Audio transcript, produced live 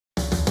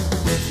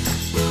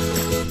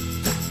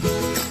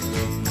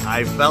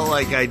I felt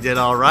like I did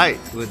all right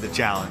with the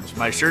challenge.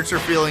 My shirts are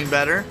feeling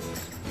better.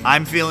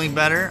 I'm feeling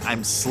better.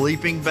 I'm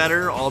sleeping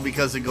better, all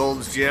because of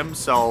Gold's Gym.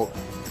 So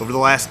over the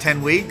last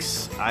 10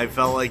 weeks, I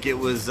felt like it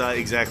was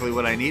exactly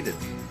what I needed.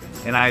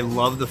 And I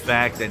love the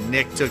fact that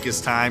Nick took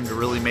his time to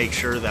really make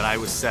sure that I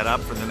was set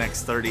up for the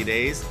next 30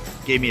 days.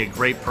 Gave me a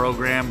great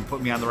program,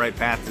 put me on the right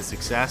path to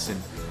success,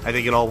 and I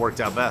think it all worked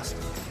out best.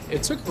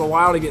 It took a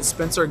while to get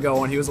Spencer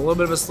going. He was a little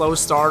bit of a slow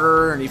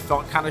starter, and he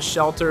felt kind of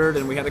sheltered,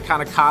 and we had to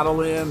kind of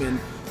coddle him and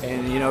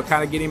you know,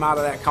 kind of get him out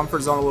of that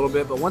comfort zone a little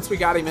bit. But once we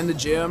got him in the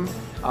gym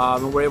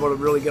and we were able to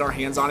really get our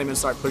hands on him and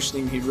start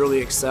pushing him, he really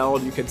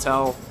excelled. You could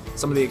tell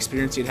some of the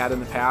experience he'd had in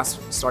the past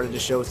started to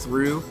show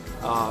through.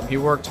 He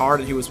worked hard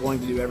and he was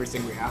willing to do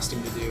everything we asked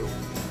him to do.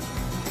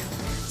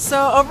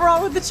 So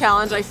overall with the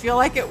challenge, I feel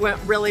like it went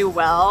really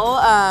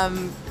well.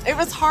 It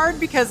was hard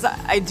because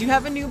I do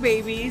have a new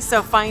baby,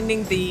 so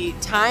finding the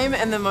time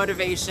and the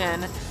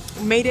motivation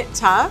made it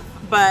tough,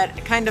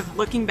 but kind of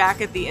looking back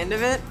at the end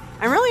of it,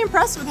 I'm really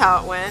impressed with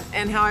how it went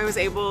and how I was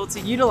able to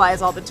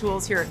utilize all the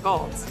tools here at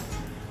Gold's.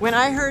 When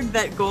I heard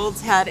that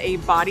Gold's had a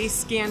body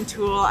scan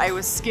tool, I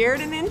was scared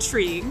and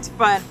intrigued,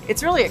 but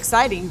it's really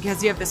exciting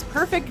because you have this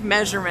perfect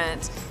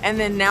measurement, and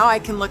then now I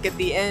can look at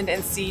the end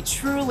and see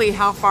truly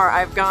how far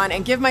I've gone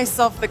and give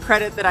myself the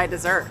credit that I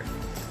deserve.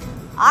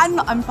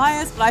 I'm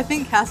biased, but I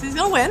think Cassie's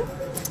gonna win.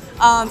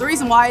 The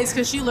reason why is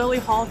because she literally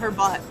hauled her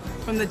butt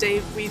from the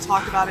day we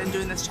talked about it and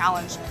doing this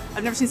challenge.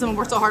 I've never seen someone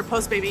work so hard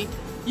post-baby.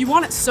 You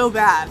want it so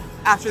bad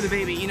after the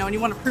baby, you know, and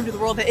you want to prove to the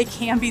world that it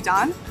can be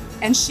done,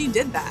 and she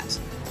did that.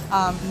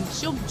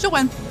 She'll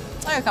win.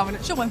 I got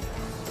confidence. She'll win.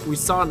 We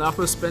saw enough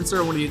of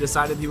Spencer when he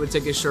decided he would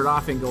take his shirt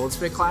off in Gold's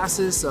Fit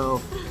classes,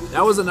 so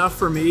that was enough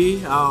for me.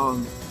 You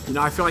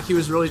know, I feel like he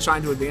was really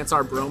trying to advance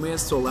our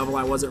bromance to a level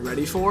I wasn't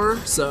ready for,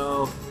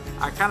 so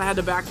I kind of had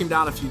to back him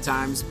down a few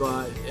times,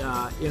 but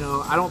you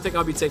know, I don't think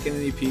I'll be taking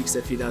any peeks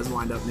if he does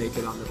wind up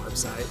naked on the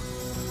website.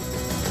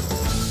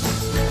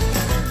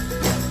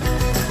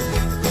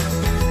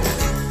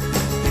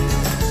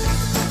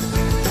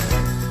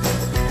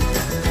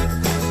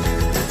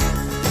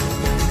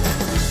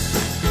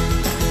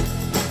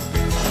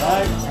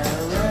 Right,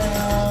 turn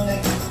around.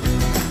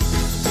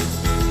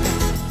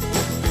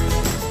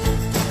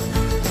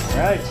 All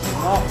right,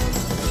 come on.